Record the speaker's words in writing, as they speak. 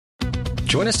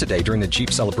Join us today during the Jeep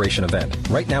Celebration event.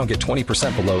 Right now, get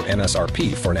 20% below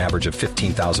MSRP for an average of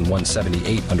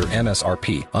 $15,178 under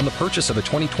MSRP on the purchase of a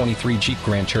 2023 Jeep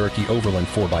Grand Cherokee Overland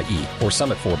 4xE or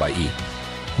Summit 4xE.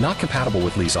 Not compatible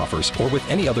with lease offers or with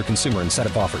any other consumer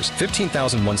incentive offers.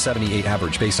 $15,178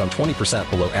 average based on 20%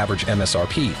 below average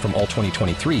MSRP from all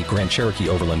 2023 Grand Cherokee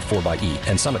Overland 4xE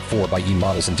and Summit 4xE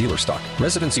models in dealer stock.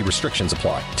 Residency restrictions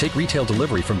apply. Take retail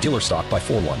delivery from dealer stock by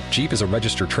 4/1. Jeep is a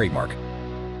registered trademark.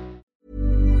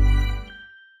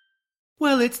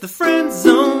 Well, it's the Friend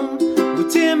Zone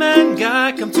with Tim and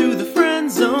Guy. Come to the Friend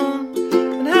Zone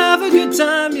and have a good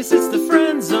time. Yes, it's the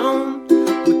Friend Zone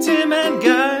with Tim and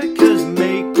Guy, 'cause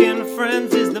making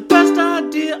friends is the best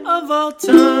idea of all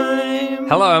time.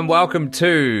 Hello and welcome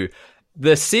to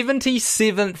the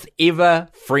 77th ever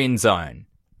Friend Zone.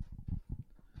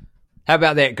 How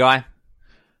about that, Guy?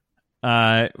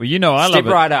 Well, you know I love it.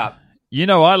 Step right up. You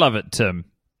know I love it, Tim.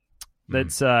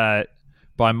 That's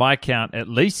by my count, at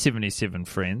least 77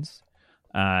 friends.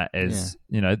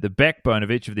 You know, the backbone of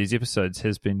each of these episodes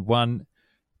has been one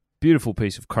beautiful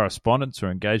piece of correspondence or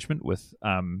engagement with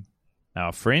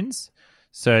our friends.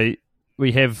 So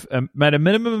we have made a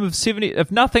minimum of 70,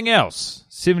 if nothing else,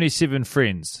 77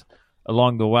 friends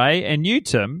along the way. And you,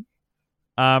 Tim,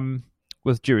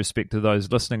 with due respect to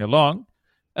those listening along,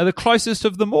 are the closest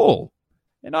of them all.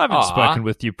 And I haven't spoken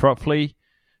with you properly,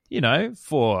 you know,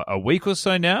 for a week or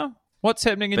so now. What's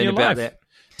happening in your life? That.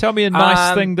 Tell me a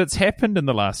nice thing that's happened in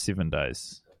the last 7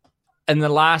 days. In the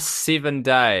last 7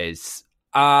 days,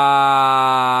 went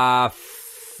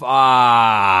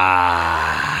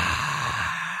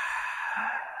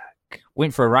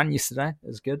for a run yesterday. It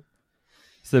was good.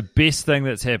 It's the best thing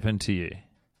that's happened to you.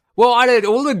 Well, I did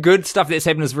all the good stuff that's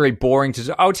happened is very boring to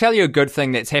do. I'll tell you a good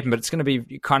thing that's happened, but it's going to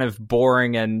be kind of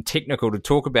boring and technical to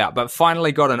talk about. But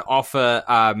finally got an offer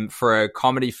for a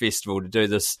comedy festival to do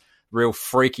this real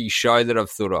freaky show that I've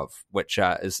thought of, which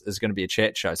is going to be a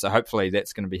chat show. So hopefully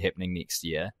that's going to be happening next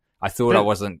year. I thought I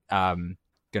wasn't going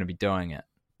to be doing it.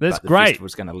 That's but the great.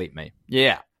 festival's going to let me.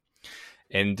 Yeah.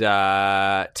 And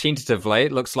tentatively,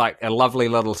 it looks like a lovely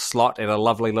little slot at a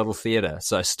lovely little theatre.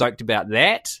 So stoked about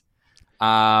that.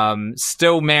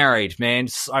 Still married, man.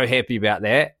 So happy about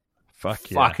that.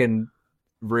 Fuck yeah. Fucking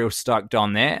real stoked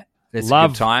on that. That's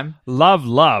love, a good time. Love.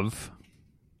 Love.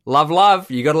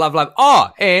 You got to love. Oh,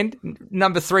 and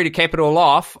number 3 to cap it all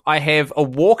off, I have a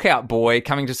walkout boy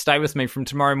coming to stay with me from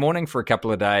tomorrow morning for a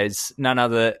couple of days. None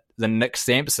other than Nick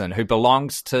Sampson, who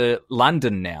belongs to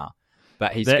London now.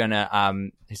 But he's gonna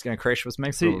crash with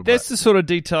me for a little bit. That's the sort of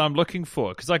detail I'm looking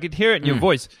for, because I could hear it in your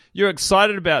voice. You're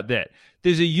excited about that.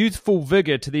 There's a youthful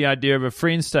vigor to the idea of a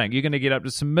friend staying. You're going to get up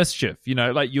to some mischief. You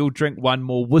know, like you'll drink one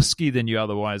more whiskey than you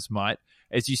otherwise might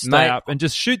as you stay up and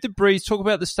just shoot the breeze, talk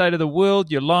about the state of the world,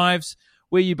 your lives,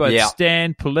 where you both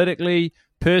stand politically,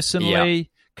 personally,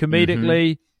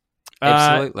 comedically.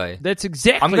 Absolutely. That's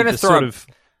exactly I'm gonna the sort of...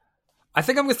 I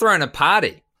think I'm going to throw in a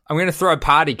party. I'm going to throw a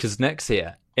party because Nick's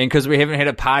here. And because we haven't had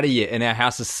a party yet, and our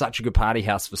house is such a good party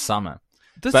house for summer.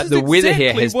 This but is the weather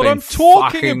here has what been I'm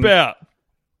talking about.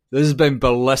 This has been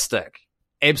ballistic.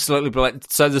 Absolutely ballistic.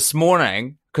 So this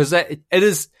morning, because it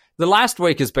is... The last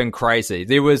week has been crazy.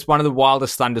 There was one of the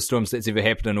wildest thunderstorms that's ever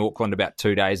happened in Auckland about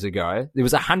 2 days ago. There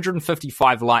was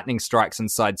 155 lightning strikes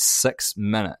inside 6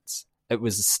 minutes. It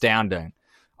was astounding.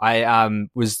 I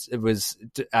was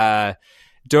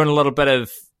doing a little bit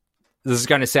of... This is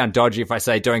going to sound dodgy if I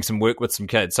say doing some work with some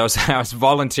kids. So I was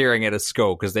volunteering at a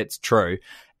school because that's true.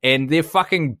 And their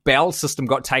fucking bell system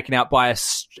got taken out by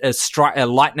a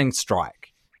lightning strike.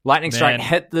 Lightning strike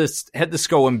hit the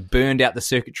school and burned out the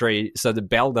circuitry, so the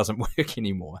bell doesn't work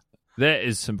anymore. That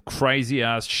is some crazy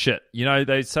ass shit. You know,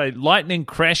 they say lightning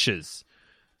crashes,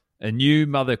 a new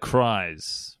mother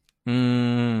cries.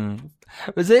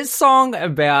 Was that song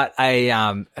about a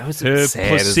it was her sad,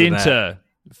 placenta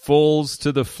falls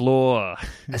to the floor?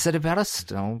 Is it about a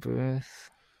stillbirth?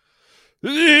 The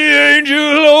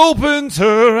angel opens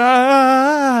her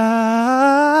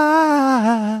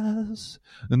eyes,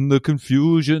 and the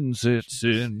confusion sets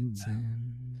in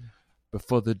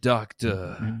before the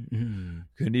doctor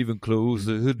can even close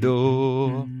the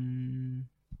door.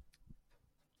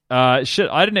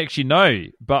 Shit, I didn't actually know,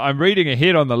 but I'm reading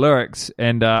ahead on the lyrics,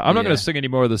 and I'm not going to sing any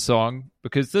more of the song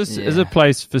because this is a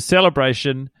place for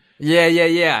celebration.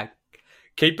 Yeah.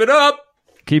 Keep it up.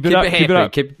 Keep it up.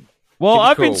 Well,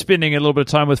 I've been spending a little bit of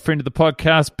time with friend of the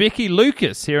podcast, Becky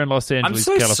Lucas, here in Los Angeles,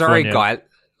 California. I'm so sorry, California. Guy.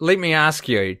 Let me ask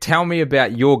you. Tell me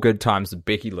about your good times with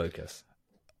Becky Lucas.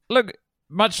 Look,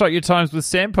 much like your times with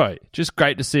Sampo, just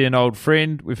great to see an old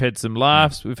friend. We've had some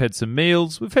laughs. We've had some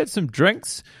meals. We've had some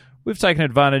drinks. We've taken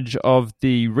advantage of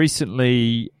the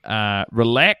recently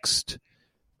relaxed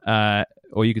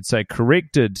or you could say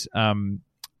corrected,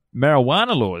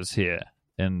 marijuana laws here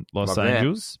in Los Love that.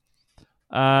 Angeles,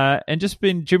 and just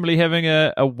been generally having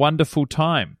a wonderful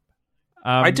time.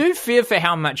 I do fear for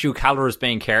how much your colour is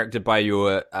being characterized by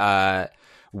your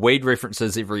weed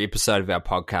references every episode of our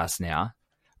podcast now.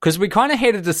 Because we kind of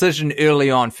had a decision early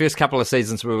on, first couple of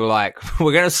seasons, we were like,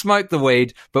 we're going to smoke the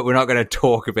weed, but we're not going to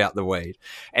talk about the weed.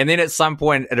 And then at some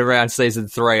point at around season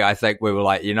 3, I think we were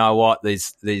like, you know what,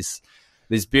 these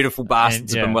beautiful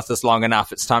bastards have been with us long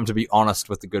enough. It's time to be honest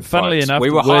with the good Funnily folks. enough, We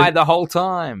were high the whole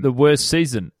time. The worst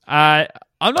season. I'm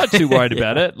not too worried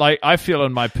about it. Like, I feel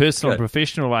in my personal and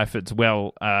professional life, it's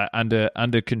well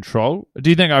under control.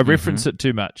 Do you think I reference it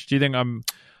too much? Do you think I'm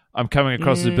coming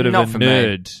across as a bit of a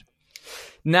nerd? Me.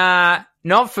 Nah,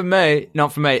 not for me.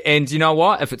 Not for me. And you know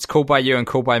what? If it's cool by you and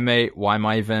cool by me, why am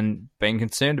I even being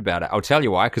concerned about it? I'll tell you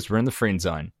why, because we're in the friend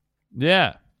zone.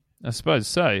 Yeah, I suppose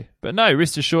so. But no,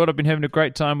 rest assured, I've been having a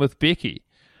great time with Becky.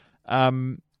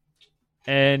 And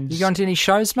you gone to any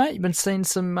shows, mate? You've been seeing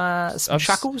some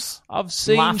chuckles? I've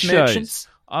seen Laugh shows. merchants?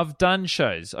 I've done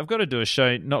shows. I've got to do a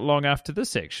show not long after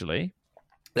this, actually.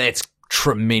 That's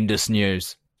tremendous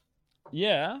news.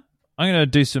 Yeah. I'm going to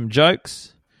do some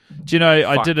jokes. Do you know,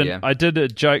 I did a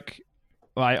joke.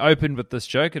 I opened with this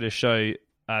joke at a show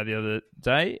the other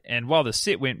day, and while the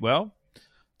set went well,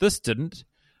 this didn't.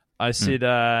 I said,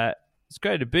 it's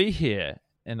great to be here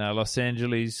in Los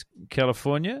Angeles,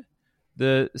 California,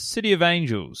 the city of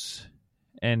angels.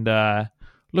 And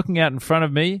looking out in front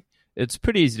of me, it's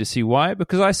pretty easy to see why,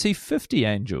 because I see 50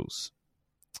 angels.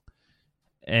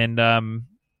 And, I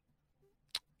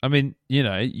mean, you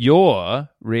know, your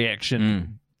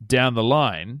reaction down the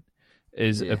line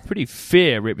is a pretty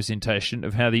fair representation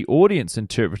of how the audience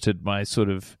interpreted my sort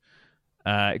of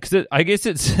because I guess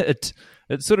it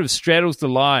sort of straddles the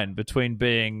line between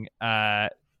being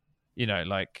you know,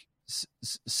 like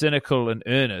cynical and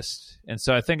earnest, and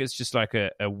so I think it's just like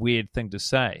a weird thing to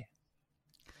say.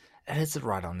 It is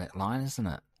right on that line, isn't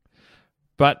it?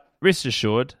 But rest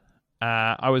assured,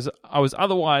 I was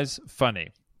otherwise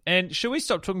funny. And should we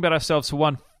stop talking about ourselves for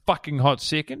one fucking hot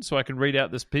second so I can read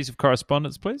out this piece of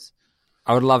correspondence, please?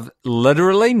 I would love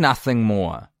literally nothing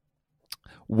more.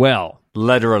 Well,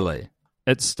 literally.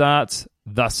 It starts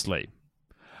thusly.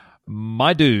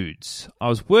 My dudes, I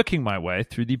was working my way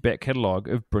through the back catalogue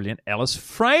of brilliant Alice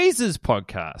Fraser's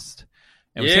podcast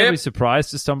and was heavily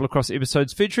surprised to stumble across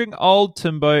episodes featuring Old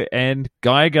Timbo and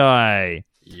Guy.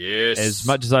 Yes. As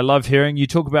much as I love hearing you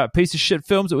talk about piece of shit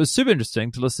films, it was super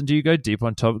interesting to listen to you go deep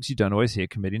on topics you don't always hear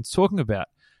comedians talking about.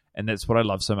 And that's what I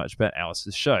love so much about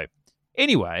Alice's show.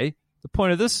 Anyway, the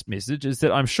point of this message is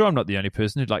that I'm sure I'm not the only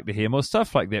person who'd like to hear more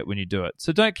stuff like that when you do it.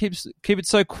 So don't keep it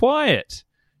so quiet.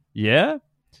 Yeah?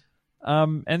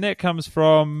 And that comes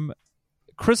from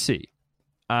Chrissy.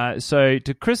 So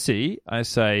to Chrissy, I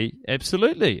say,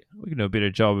 absolutely. We can do a better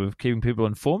job of keeping people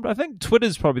informed. I think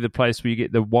Twitter's probably the place where you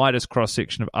get the widest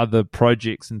cross-section of other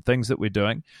projects and things that we're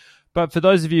doing. But for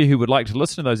those of you who would like to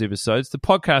listen to those episodes, the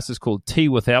podcast is called Tea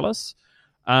with Alice.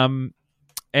 And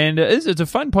it's a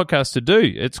fun podcast to do.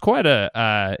 It's quite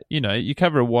you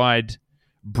cover a wide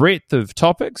breadth of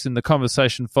topics and the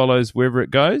conversation follows wherever it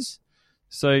goes.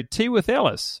 So Tea with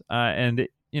Alice.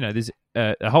 There's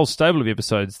a whole stable of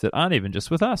episodes that aren't even just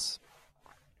with us.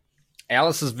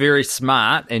 Alice is very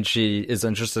smart and she is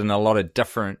interested in a lot of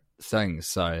different things.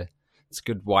 So it's a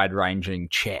good wide-ranging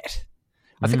chat.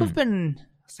 I think I've been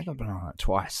on it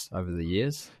twice over the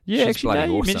years. Yeah, She's actually, now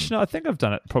you awesome. mention it, I think I've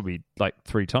done it probably like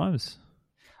 3 times.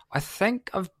 I think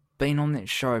I've been on that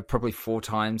show probably 4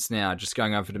 times now, just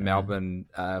going over to Melbourne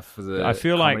for the I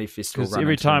feel comedy like festival. because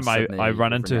every time I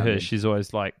run every into now and her, then. she's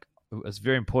always like, it's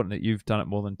very important that you've done it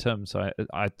more than Tim. So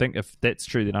I think if that's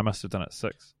true, then I must have done it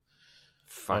 6.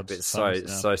 Fuck, but so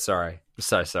sorry.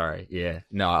 So sorry. Yeah.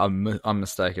 No, I'm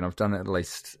mistaken. I've done it at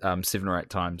least 7 or 8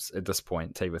 times at this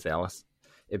point, Tea with Alice.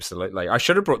 Absolutely. I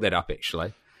should have brought that up,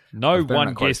 actually. No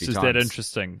one guest is that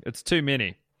interesting. It's too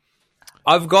many.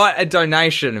 I've got a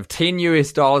donation of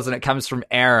 $10 and it comes from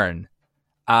Aaron.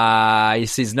 He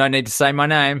says, no need to say my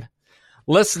name.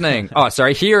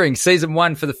 Hearing season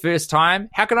 1 for the first time.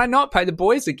 How can I not pay the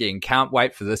boys again? Can't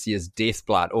wait for this year's Death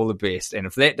Blood. All the best. And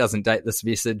if that doesn't date this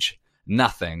message,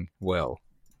 nothing will.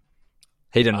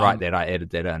 He didn't write that. I added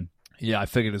that in. Yeah, I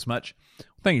figured as much.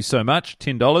 Thank you so much.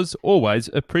 $10, always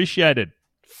appreciated.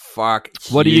 Fuck.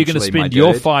 What are you going to spend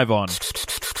your 5 on?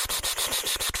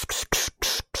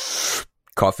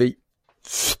 Coffee.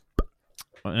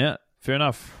 Yeah, fair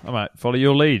enough. I might follow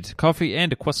your lead. Coffee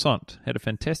and a croissant. Had a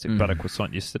fantastic butter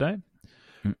croissant yesterday.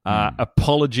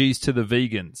 Apologies to the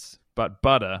vegans, but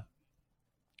butter,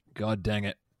 god dang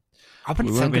it. I've been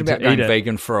We weren't thinking meant to about going eat it.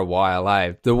 vegan for a while,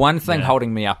 eh? The one thing Yeah.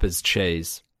 holding me up is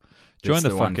cheese. Join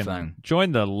That's the one fucking thing.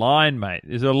 join the line, mate.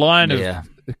 There's a line Yeah.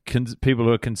 of people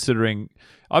who are considering.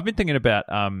 I've been thinking about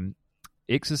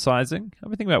exercising. I've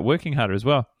been thinking about working harder as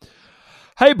well.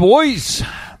 Hey boys,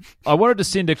 I wanted to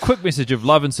send a quick message of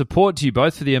love and support to you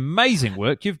both for the amazing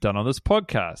work you've done on this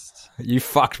podcast. You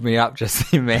fucked me up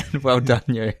just then, man. Well done,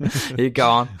 you. You go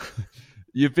on.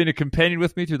 You've been a companion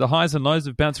with me through the highs and lows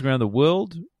of bouncing around the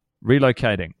world,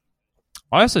 relocating.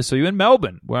 I also saw you in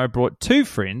Melbourne, where I brought 2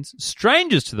 friends,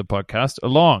 strangers to the podcast,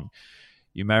 along.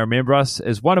 You may remember us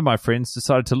as one of my friends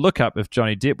decided to look up if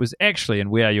Johnny Depp was actually in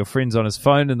We Are Your Friends on his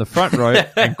phone in the front row,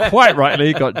 and quite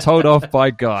rightly got told off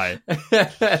by Guy.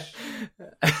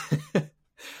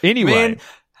 Anyway. Man,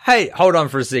 hey, hold on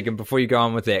for a second before you go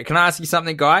on with that. Can I ask you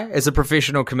something, Guy, as a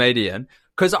professional comedian?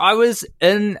 Because I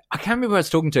can't remember who I was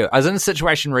talking to. I was in a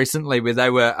situation recently where they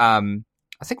were, I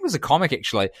think it was a comic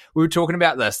actually. We were talking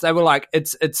about this. They were like,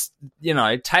 it's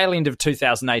tail end of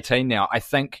 2018 now. I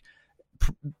think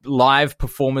live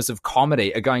performers of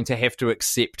comedy are going to have to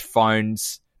accept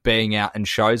phones being out in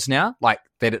shows now, like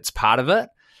that it's part of it.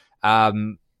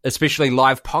 Especially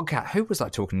live podcast. Who was I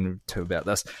talking to about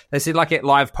this? They said like at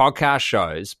live podcast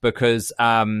shows because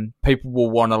people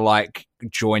will want to like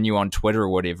join you on Twitter or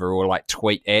whatever, or like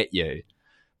tweet at you.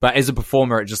 But as a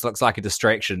performer, it just looks like a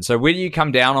distraction. So where do you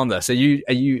come down on this? Are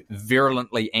you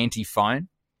virulently anti-phone?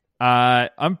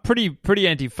 I'm pretty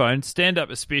anti-phone, stand-up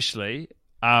especially.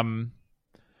 I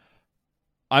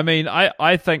mean,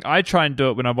 I think I try and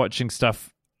do it when I'm watching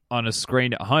stuff on a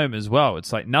screen at home as well.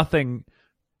 It's like nothing,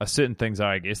 certain things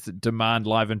are, I guess, that demand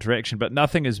live interaction, but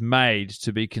nothing is made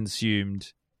to be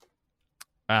consumed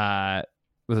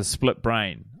with a split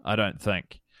brain, I don't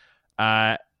think.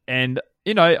 And,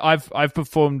 you know, I've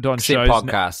performed on Except shows.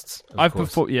 podcasts.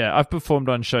 I've performed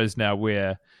on shows now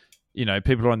where, you know,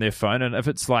 people are on their phone, and if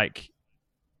it's like,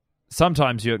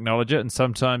 sometimes you acknowledge it, and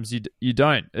sometimes you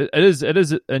don't. It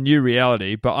is a new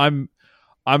reality, but I'm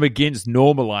against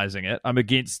normalizing it. I'm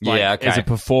against as a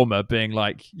performer being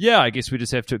like, yeah, I guess we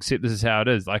just have to accept this is how it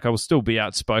is. Like I will still be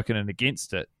outspoken and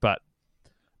against it, but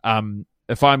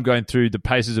if I'm going through the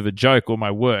paces of a joke or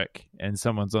my work and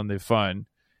someone's on their phone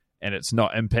and it's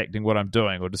not impacting what I'm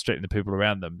doing or distracting the people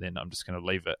around them, then I'm just going to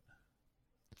leave it.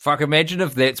 Fuck, imagine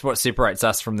if that's what separates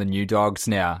us from the new dogs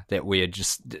now, that we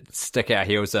just stick our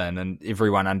heels in and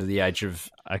everyone under the age of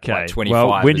like 25.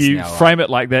 Well, when is you now frame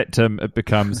it like that, Tim, it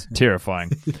becomes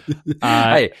terrifying.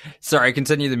 Hey, sorry,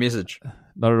 continue the message.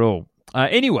 Not at all.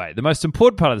 Anyway, the most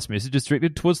important part of this message is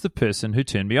directed towards the person who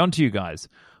turned me on to you guys,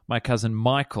 my cousin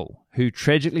Michael, who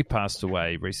tragically passed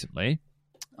away recently.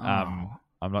 I'm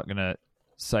not going to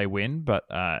say when, but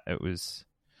it was...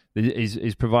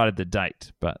 He's provided the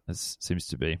date, but this seems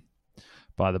to be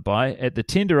by the by. At the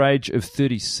tender age of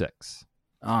 36.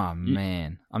 Oh,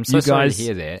 man. I'm so sorry to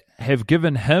hear that. Have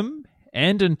given him,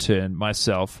 and in turn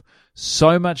myself,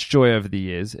 so much joy over the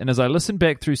years. And as I listen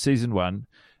back through season 1,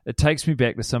 it takes me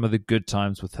back to some of the good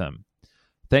times with him.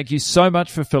 Thank you so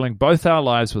much for filling both our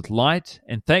lives with light,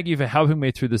 and thank you for helping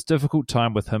me through this difficult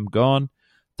time with him gone.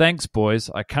 Thanks, boys.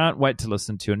 I can't wait to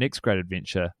listen to your next great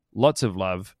adventure. Lots of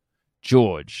love.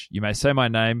 George. You may say my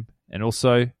name, and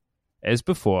also, as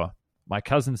before, my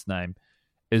cousin's name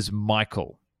is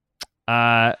Michael.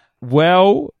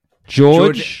 Well,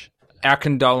 George, our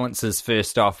condolences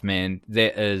first off, man.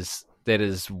 That is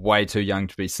way too young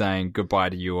to be saying goodbye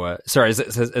to your... Sorry, is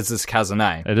this cousin,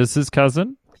 eh? It is his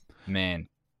cousin. Man.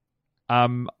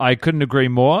 I couldn't agree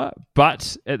more,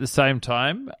 but at the same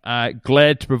time,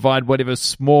 glad to provide whatever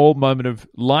small moment of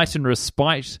light and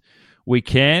respite we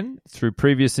can through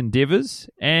previous endeavours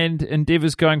and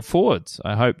endeavours going forwards.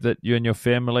 I hope that you and your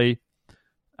family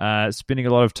are spending a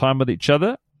lot of time with each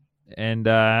other and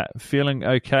feeling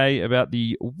okay about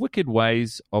the wicked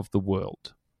ways of the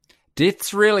world.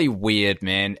 Death's really weird,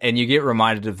 man, and you get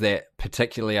reminded of that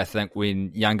particularly, I think,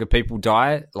 when younger people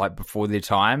die, like before their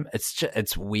time.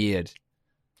 It's weird.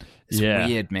 It's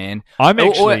weird, man.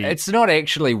 It's not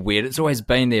actually weird. It's always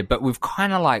been there, but we've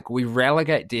kind of like we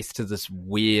relegate death to this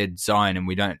weird zone, and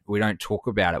we don't talk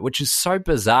about it, which is so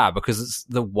bizarre because it's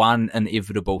the one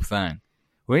inevitable thing.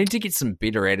 We need to get some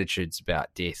better attitudes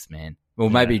about death, man. Well,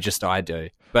 maybe just I do.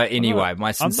 But anyway,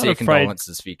 my sincere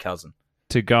condolences for your cousin.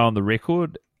 To go on the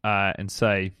record and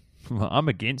say I'm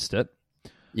against it.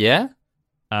 Yeah.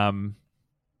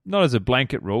 Not as a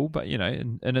blanket rule, but you know,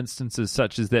 in instances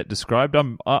such as that described,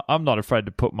 I'm not afraid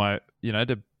to put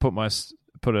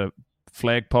put a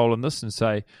flagpole in this and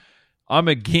say I'm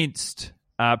against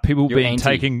people being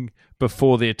taken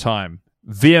before their time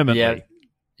vehemently.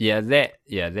 That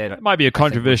it might be a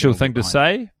controversial thing to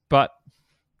say, but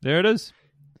there it is.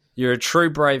 You're a true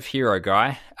brave hero,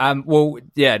 Guy. On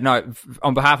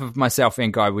behalf of myself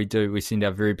and Guy, we send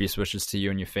our very best wishes to you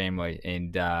and your family,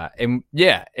 and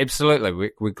yeah,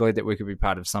 absolutely, we're glad that we could be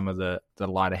part of some of the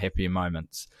lighter, happier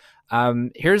moments.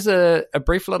 Here's a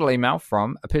brief little email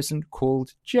from a person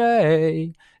called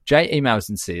Jay. Jay emails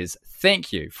and says,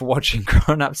 "Thank you for watching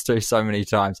Grown Ups 2 so many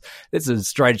times." That's a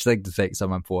strange thing to thank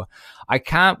someone for. "I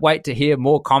can't wait to hear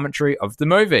more commentary of the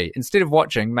movie. Instead of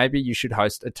watching, maybe you should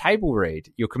host a table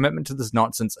read. Your commitment to this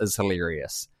nonsense is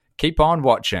hilarious. Keep on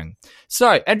watching."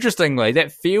 So, interestingly,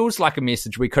 that feels like a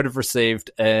message we could have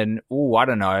received in,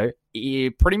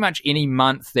 pretty much any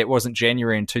month that wasn't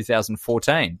January in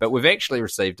 2014. But we've actually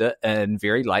received it in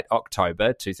very late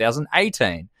October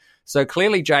 2018. So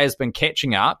clearly Jay has been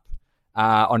catching up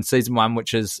on season 1,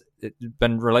 which has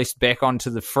been released back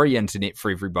onto the free internet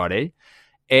for everybody.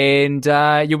 And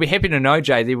you'll be happy to know,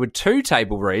 Jay, there were 2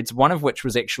 table reads, one of which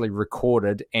was actually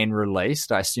recorded and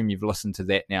released. I assume you've listened to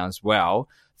that now as well,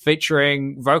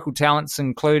 featuring vocal talents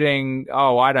including,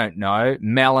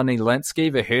 Melanie Linsky,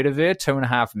 have you heard of her?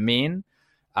 2.5 Men.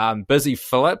 Busy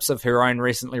Phillips of her own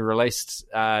recently released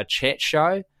chat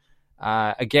show.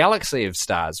 A galaxy of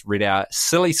stars read our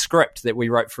silly script that we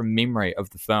wrote from memory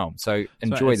of the film. So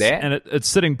enjoy that. And it's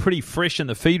sitting pretty fresh in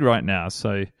the feed right now,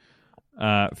 so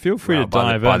feel free to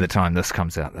dive in. By the time this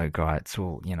comes out, though, Guy, it's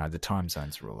all, the time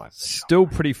zones are all over. Still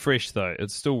pretty fresh, though.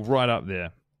 It's still right up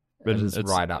there. It's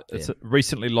right up there. It's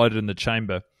recently loaded in the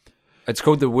chamber. It's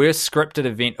called the worst scripted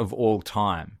event of all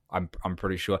time. I'm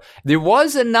pretty sure. There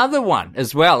was another one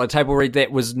as well, a table read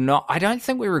that was not. I don't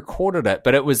think we recorded it,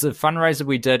 but it was a fundraiser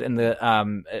we did in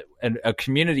a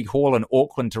community hall in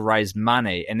Auckland to raise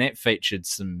money, and that featured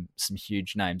some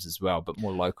huge names as well, but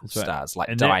more local stars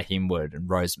like Di Hemwood and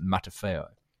Rose Matafeo.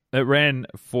 It ran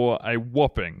for a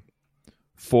whopping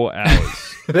 4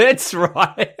 hours. That's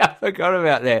right. I forgot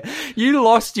about that. You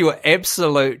lost your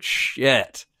absolute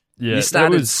shit. Yeah, you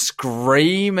started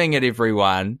screaming at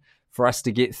everyone for us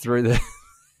to get through the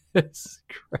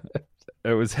script.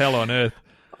 It was hell on earth.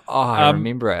 Oh, I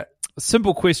remember it.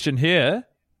 Simple question here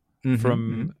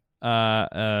from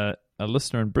a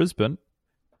listener in Brisbane.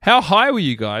 How high were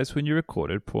you guys when you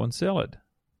recorded Prawn Salad?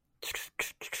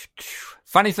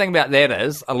 Funny thing about that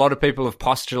is a lot of people have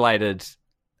postulated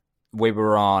we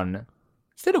were on...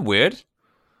 Is that a word?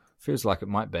 Feels like it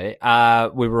might be.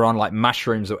 We were on like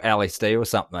mushrooms or LSD or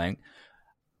something.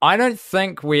 I don't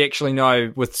think we actually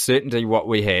know with certainty what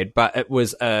we had, but it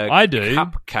was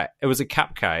cupcake. It was a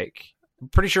cupcake. I'm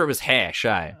pretty sure it was hash,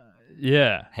 eh?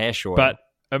 Yeah. Hash oil. But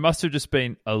it must have just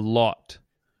been a lot,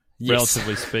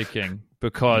 relatively speaking,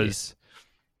 because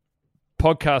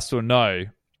podcast or no,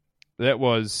 that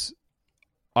was,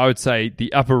 I would say,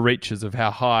 the upper reaches of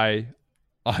how high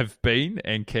I've been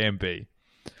and can be.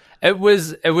 It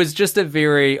was just a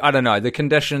very, I don't know, the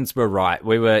conditions were right.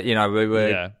 We were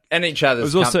in each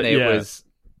other's company.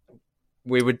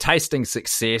 We were tasting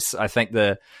success. I think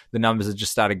the numbers had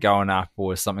just started going up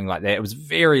or something like that. It was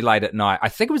very late at night. I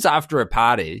think it was after a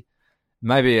party,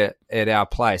 maybe at our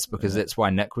place, because that's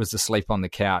why Nick was asleep on the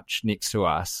couch next to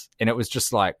us. And it was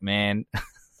just like, man,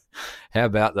 how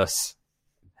about this?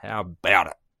 How about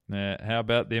it? Yeah, how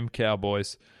about them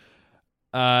Cowboys?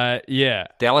 Yeah.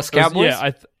 Dallas Cowboys?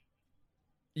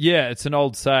 Yeah, it's an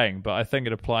old saying, but I think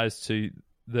it applies to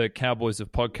the Cowboys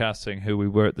of podcasting, who we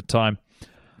were at the time.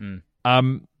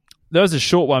 That was a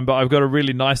short one, but I've got a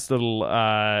really nice little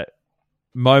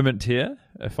moment here,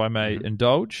 if I may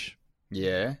indulge.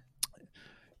 Yeah.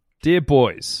 Dear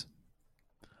boys,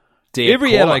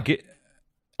 every ad I get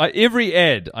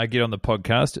on the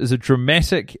podcast is a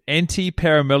dramatic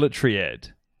anti-paramilitary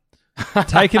ad.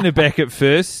 Taken aback at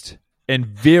first and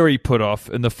very put off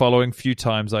in the following few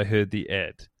times I heard the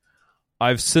ad.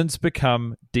 I've since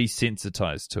become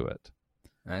desensitized to it.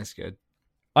 That's good.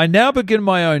 I now begin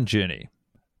my own journey,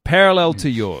 parallel to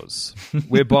yours,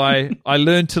 whereby I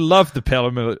learned to love the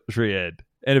paramilitary ad,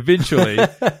 and eventually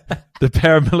the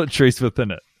paramilitaries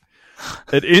within it.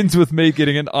 It ends with me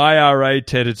getting an IRA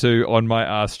tattoo on my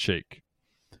ass cheek.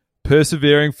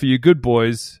 Persevering for you good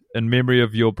boys in memory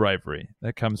of your bravery.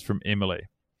 That comes from Emily.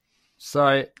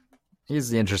 So... here's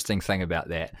the interesting thing about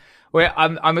that. Where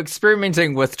I'm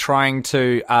experimenting with trying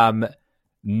to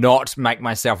not make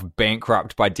myself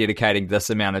bankrupt by dedicating this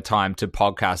amount of time to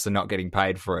podcasts and not getting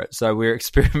paid for it. So we're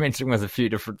experimenting with a few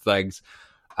different things.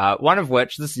 One of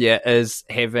which this year is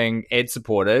having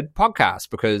ad-supported podcasts,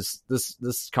 because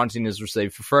this content is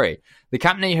received for free. The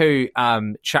company who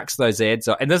chucks those ads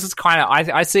on, and this is kind of,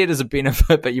 I see it as a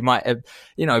benefit, but you might have,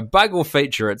 bug or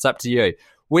feature, it's up to you.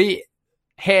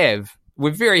 We're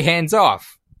very hands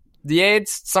off. The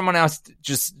ads, someone else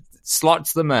just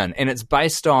slots them in, and it's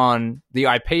based on the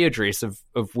IP address of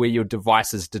where your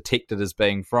device is detected as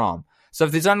being from. So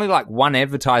if there's only like one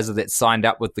advertiser that's signed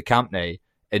up with the company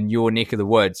in your neck of the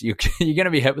woods, you're going to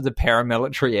be hit with a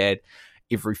paramilitary ad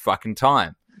every fucking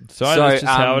time. So that's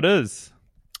just how it is.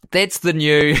 That's the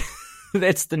new,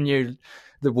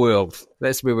 the world.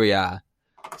 That's where we are.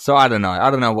 So I don't know. I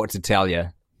don't know what to tell you.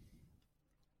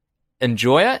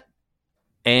 Enjoy it.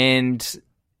 And,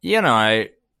 you know,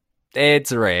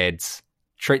 ads are ads.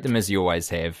 Treat them as you always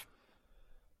have.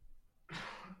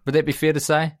 Would that be fair to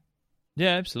say?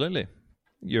 Yeah, absolutely.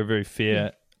 You're a very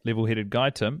fair, level-headed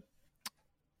guy, Tim.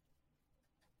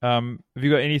 Have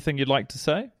you got anything you'd like to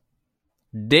say?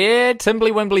 Dear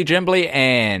Timbly Wimbly Jimbly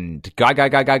and guy.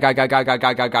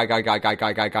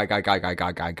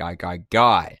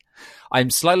 I'm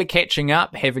slowly catching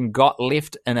up, having got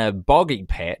left in a boggy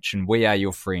patch, and we are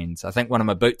your friends. I think one of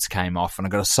my boots came off and I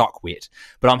got a sock wet.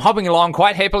 But I'm hopping along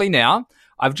quite happily now.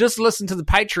 I've just listened to the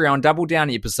Patreon Double Down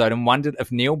episode and wondered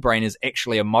if Neil Breen is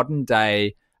actually a modern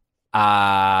day,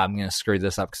 I'm going to screw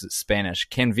this up because it's Spanish,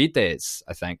 Canvites,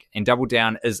 I think. And Double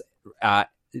Down is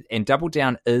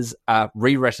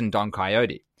rewritten Don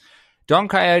Quixote. Don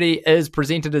Quixote is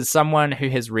presented as someone who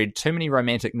has read too many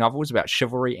romantic novels about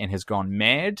chivalry and has gone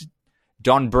mad.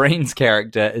 Don Breen's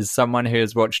character is someone who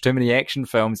has watched too many action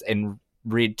films and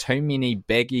read too many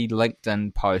braggy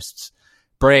LinkedIn posts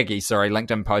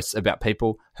about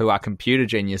people who are computer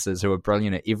geniuses who are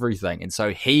brilliant at everything. And so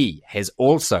he has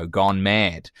also gone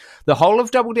mad. The whole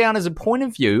of Double Down is a point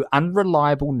of view,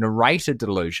 unreliable narrator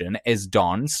delusion as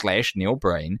Don/Neil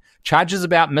Breen charges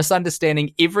about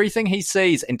misunderstanding everything he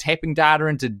sees and tapping data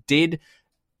into dead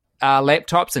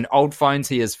laptops and old phones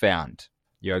he has found.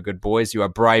 You are good boys. You are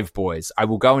brave boys. I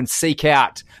will go and seek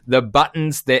out the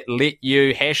buttons that let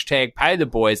you #pay the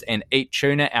boys and eat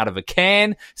tuna out of a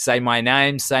can. Say my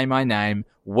name.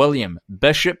 William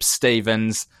Bishop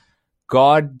Stevens.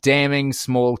 God damning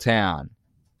small town.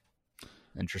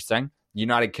 Interesting.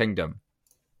 United Kingdom.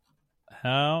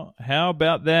 How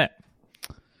about that?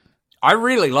 I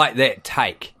really like that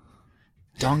take.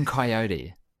 Don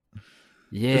Quixote.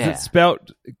 Yeah. Is it spelt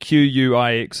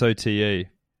Quixote?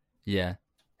 Yeah.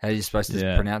 How are you supposed to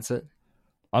pronounce it?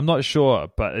 I'm not sure,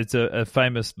 but it's a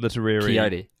famous literary...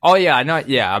 Quixote. Oh, yeah, I know.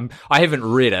 Yeah, I haven't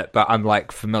read it, but I'm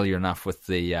like familiar enough with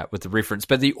the reference.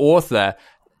 But the author,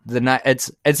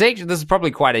 it's actually, this is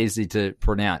probably quite easy to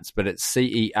pronounce, but it's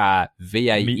Cervantes.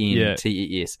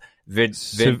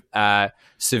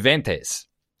 Cervantes.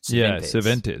 Yeah,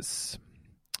 Cervantes.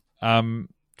 You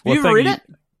read it?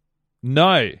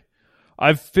 No.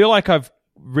 I feel like I've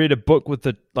read a book with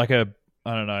I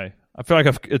don't know. I feel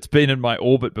like it's been in my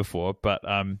orbit before, but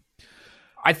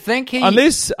I think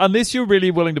unless you're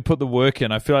really willing to put the work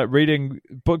in, I feel like reading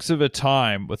books of a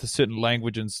time with a certain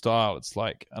language and style, it's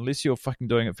like unless you're fucking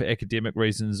doing it for academic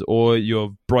reasons or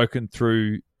you're broken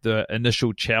through the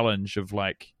initial challenge of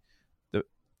like I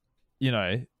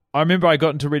remember I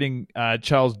got into reading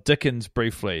Charles Dickens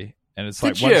briefly, and it's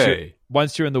like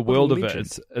once you're in the world of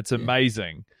it, it's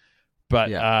amazing. But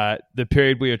the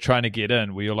period we were trying to get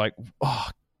in, where you're like, oh,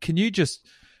 can you just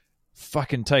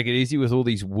fucking take it easy with all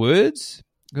these words?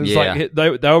 Because like they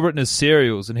were written as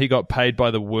serials, and he got paid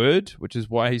by the word, which is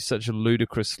why he's such a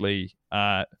ludicrously.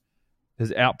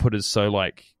 His output is so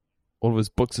like all of his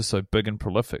books are so big and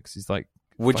prolific. He's like,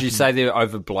 would you say they're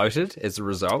over bloated as a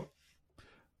result?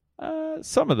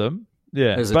 Some of them,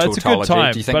 yeah, but it's a good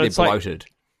time. Do you think they're bloated?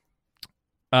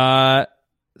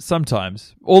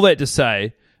 Sometimes. All that to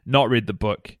say, not read the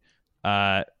book.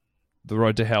 The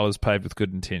Road to Hell is paved with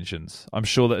good intentions. I'm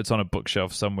sure that it's on a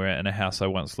bookshelf somewhere in a house I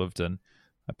once lived in.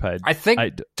 I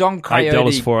paid Don Quixote,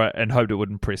 $8 for it and hoped it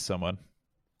would impress someone.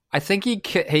 I think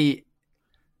he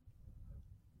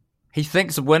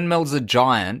thinks windmills are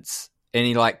giants, and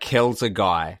he like kills a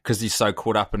guy because he's so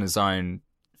caught up in his own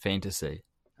fantasy.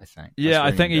 I think. Yeah,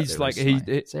 I think he's like he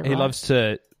loves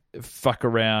to fuck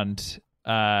around,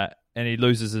 and he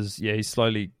loses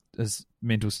his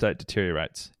mental state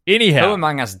deteriorates. Anyhow, who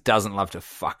among us doesn't love to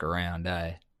fuck around,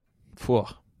 eh? Phew.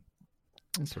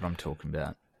 That's what I'm talking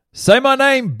about. Say my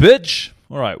name, bitch.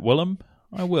 All right, Willem,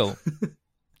 I will.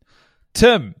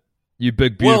 Tim, you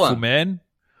big beautiful man.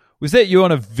 Was that you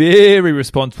on a very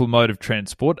responsible mode of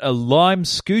transport, a Lime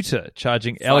scooter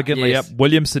charging elegantly up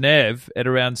Williamson Ave at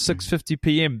around 6:50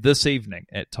 p.m. this evening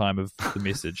at time of the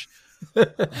message?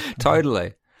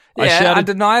 Totally. Yeah,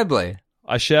 undeniably.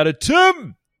 I shouted,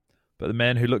 Tim! But the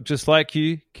man who looked just like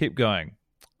you kept going.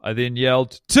 I then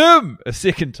yelled, Tim! a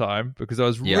second time because I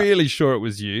was really sure it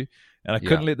was you, and I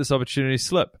couldn't let this opportunity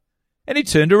slip. And he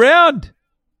turned around.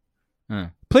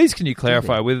 Please can you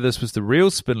clarify whether this was the real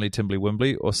Spindly Timbly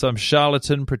Wimbly or some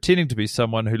charlatan pretending to be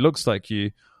someone who looks like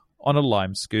you on a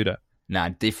Lime scooter? Nah,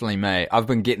 definitely me. I've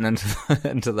been getting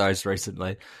into those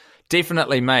recently.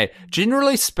 Definitely me.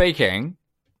 Generally speaking,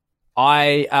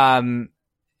 I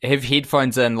have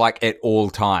headphones in like at all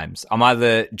times. I'm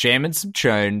either jamming some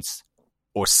tunes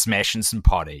or smashing some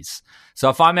potties. So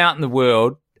if I'm out in the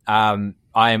world, I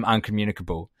am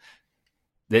uncommunicable.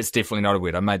 That's definitely not a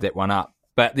word. I made that one up.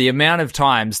 But the amount of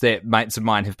times that mates of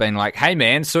mine have been like, hey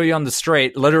man, saw you on the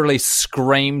street, literally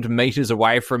screamed meters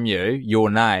away from you, your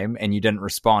name, and you didn't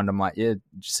respond. I'm like, yeah, did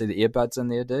you see the earbuds in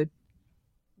there, dude?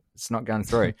 It's not going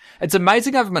through. It's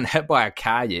amazing I haven't been hit by a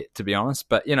car yet, to be honest.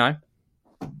 But, you know,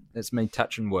 that's me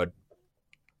touching wood.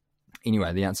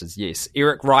 Anyway, the answer is yes.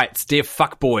 Eric writes, dear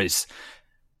fuckboys.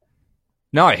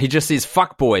 No, he just says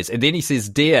fuck boys, and then he says,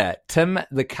 dear Tim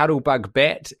the Cuddlebug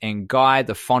Bat and Guy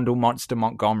the Fondle Monster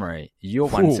Montgomery. Your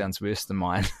one sounds worse than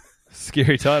mine.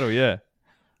 Scary title, yeah.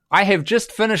 I have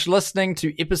just finished listening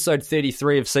to episode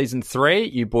 33 of season 3.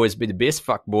 You boys be the best,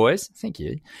 fuck boys. Thank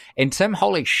you. And Tim,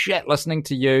 holy shit, listening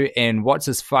to you and what's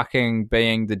his fucking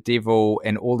being the devil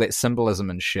and all that symbolism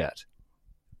and shit.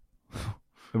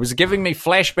 It was giving me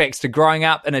flashbacks to growing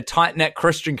up in a tight-knit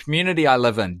Christian community I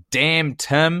live in. Damn,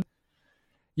 Tim.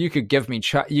 You could give me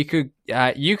you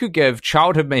could give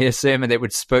childhood me a sermon that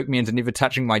would spook me into never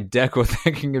touching my dick or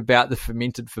thinking about the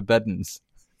fermented forbiddens.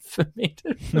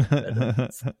 Fermented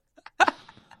forbiddens.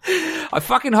 I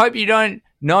fucking hope you don't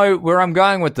know where I'm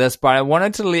going with this, but I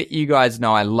wanted to let you guys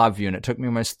know I love you, and it took me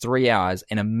almost 3 hours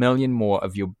and a million more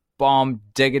of your bomb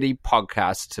diggity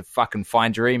podcast to fucking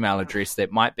find your email address.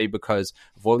 That might be because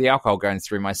of all the alcohol going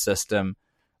through my system.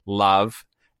 Love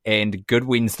and good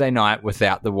Wednesday night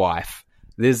without the wife.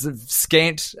 There's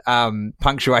scant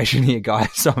punctuation here,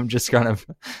 guys, so I'm just kind of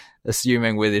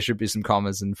assuming where there should be some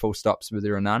commas and full stops where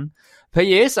there are none.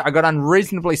 P.S. I got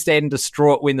unreasonably sad and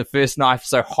distraught when the first knife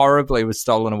so horribly was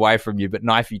stolen away from you, but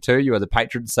Knifey too, you are the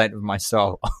patron saint of my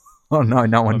soul. Oh no,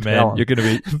 no one tell him.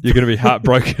 You're gonna be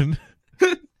heartbroken.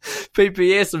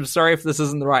 P.P.S. I'm sorry if this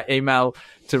isn't the right email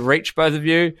to reach both of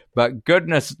you, but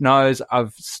goodness knows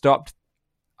I've stopped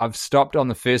on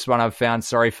the first one I've found.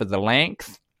 Sorry for the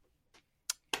length.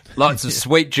 Lots of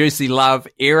sweet, juicy love.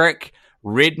 Eric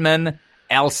Redman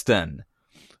Alston.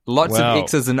 Lots of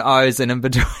X's and O's, and in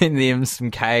between them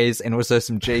some K's and also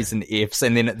some G's and F's,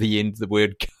 and then at the end the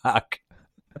word cuck.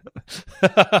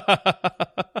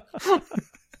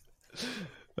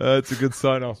 It's a good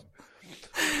sign off.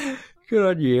 Good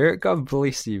on you, Eric. God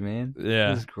bless you, man.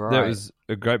 Yeah, that was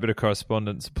a great bit of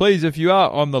correspondence. Please, if you are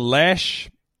on the lash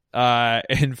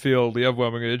and feel the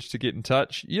overwhelming urge to get in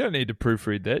touch, you don't need to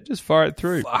proofread that. Just fire it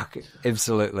through. Fuck,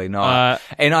 absolutely not.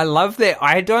 And I love that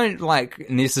I don't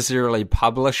necessarily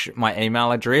publish my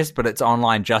email address, but it's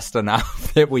online just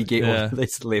enough that we get all of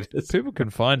these letters. People can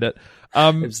find it.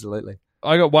 Absolutely.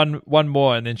 I got one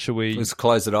more, and then shall we... Let's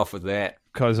close it off with that.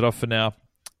 Close it off for now.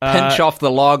 Pinch off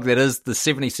the log that is the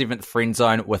 77th friend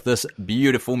zone with this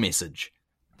beautiful message.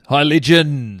 Hi,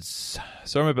 legends.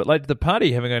 So I'm a bit late to the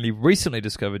party, having only recently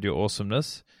discovered your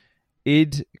awesomeness.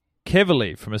 Ed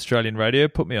Cavalier from Australian Radio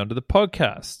put me onto the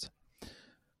podcast.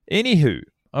 Anywho,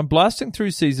 I'm blasting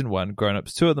through Season 1, Grown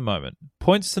Ups 2 at the moment.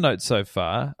 Points to note so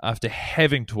far, after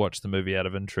having to watch the movie out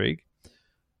of intrigue.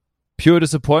 Pure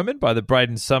disappointment by the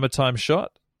Braden Summertime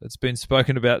shot. It's been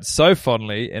spoken about so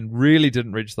fondly and really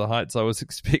didn't reach the heights I was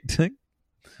expecting.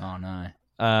 Oh, no.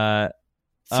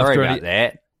 Sorry about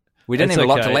that. We didn't have a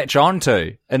lot to latch on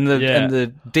to. In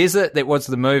the desert that was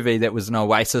the movie, that was an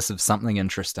oasis of something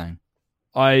interesting.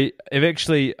 I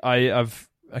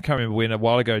can't remember when, a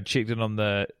while ago, checked in on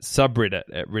the subreddit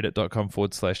at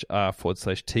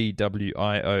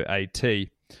reddit.com/r/TWIOAT.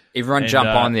 Everyone jump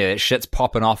on there. That shit's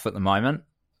popping off at the moment.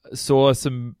 Saw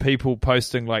some people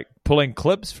posting, pulling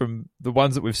clips from the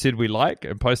ones that we've said we like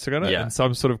and posting on it, and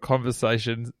some sort of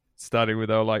conversation starting with,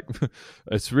 they were like,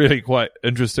 it's really quite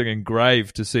interesting and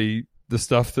grave to see the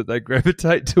stuff that they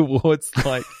gravitate towards,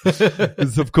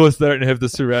 because of course they don't have the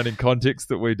surrounding context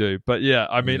that we do. But yeah,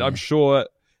 I mean, I'm sure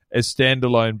as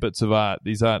standalone bits of art,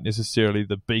 these aren't necessarily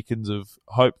the beacons of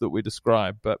hope that we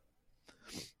describe, but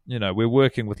we're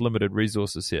working with limited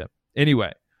resources here.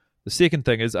 Anyway, the second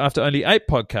thing is, after only 8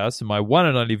 podcasts and my one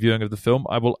and only viewing of the film,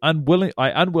 I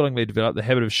unwillingly developed the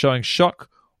habit of showing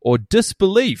shock or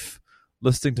disbelief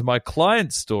listening to my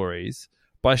clients' stories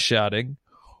by shouting,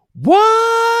 "What?"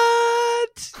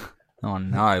 Oh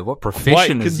no! What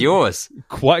profession is yours? He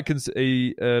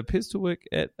appears to work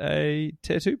at a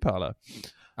tattoo parlor.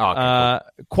 Oh, okay,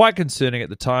 cool. Quite concerning at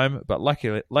the time, but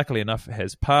luckily enough, it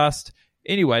has passed.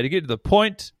 Anyway, to get to the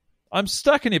point, I'm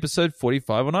stuck in episode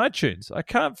 45 on iTunes. I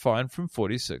can't find from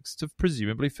 46 to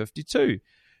presumably 52.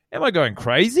 Am I going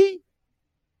crazy?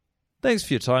 Thanks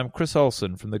for your time, Chris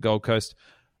Olsen from the Gold Coast,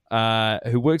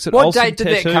 who works at What Olsen date did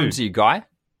Tattoo. that come to you, Guy?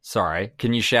 Sorry,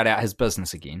 can you shout out his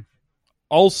business again?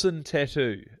 Olsen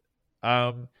Tattoo.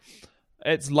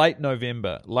 It's late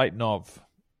November, late Nov.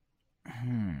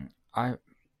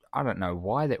 I don't know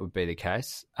why that would be the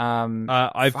case.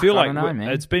 I feel like man.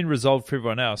 it's been resolved for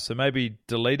everyone else, so maybe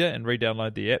delete it and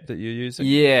re-download the app that you're using.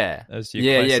 Yeah, as your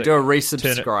yeah. classic Do a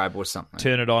resubscribe or something.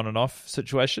 Turn it on and off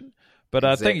situation. But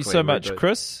thank you Exactly, so much, reboot.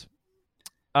 Chris.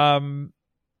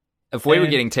 If we were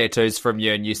getting tattoos from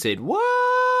you and you said, what?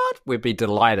 We'd be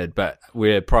delighted, but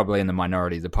we're probably in the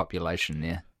minority of the population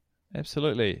there.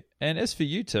 Absolutely. And as for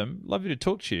you, Tim, lovely to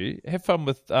talk to you. Have fun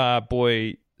with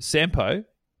boy Sampo.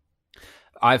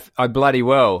 I bloody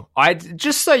will.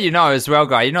 Just so you know as well,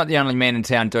 Guy, you're not the only man in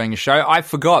town doing a show. I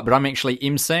forgot, but I'm actually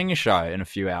emceeing a show in a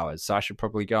few hours, so I should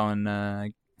probably go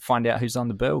and find out who's on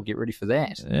the bill. Get ready for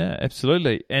that. Yeah,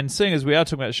 absolutely. And seeing as we are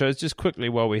talking about shows, just quickly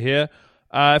while we're here,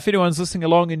 if anyone's listening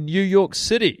along in New York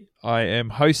City, I am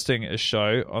hosting a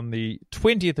show on the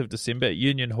 20th of December at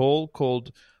Union Hall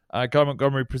called Guy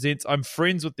Montgomery Presents I'm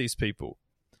Friends with These People,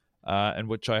 in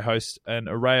which I host an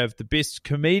array of the best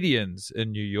comedians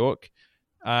in New York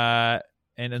and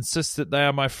insist that they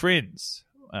are my friends.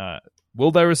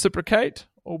 Will they reciprocate,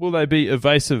 or will they be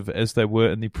evasive as they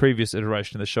were in the previous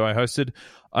iteration of the show I hosted?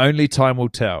 Only time will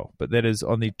tell. But that is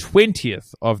on the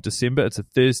 20th of December. It's a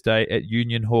Thursday at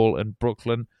Union Hall in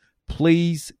Brooklyn.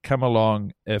 Please come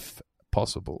along if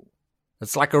possible.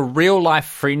 It's like a real-life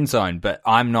friend zone, but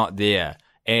I'm not there.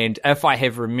 And if I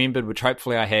have remembered, which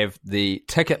hopefully I have, the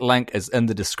ticket link is in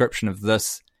the description of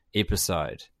this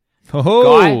episode.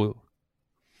 Oh,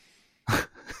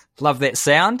 Love that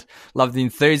sound. Love the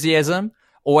enthusiasm.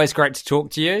 Always great to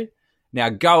talk to you. Now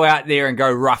go out there and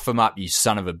go rough him up, you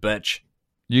son of a bitch.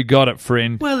 you got it,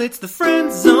 friend. Well, it's the Friend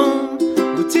Zone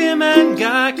with Tim and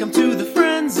Guy. Come to the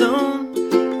Friend Zone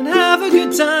and have a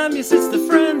good time. Yes, it's the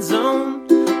Friend Zone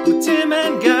with Tim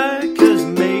and Guy, 'cause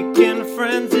making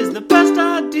friends is the best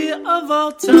idea of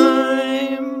all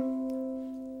time.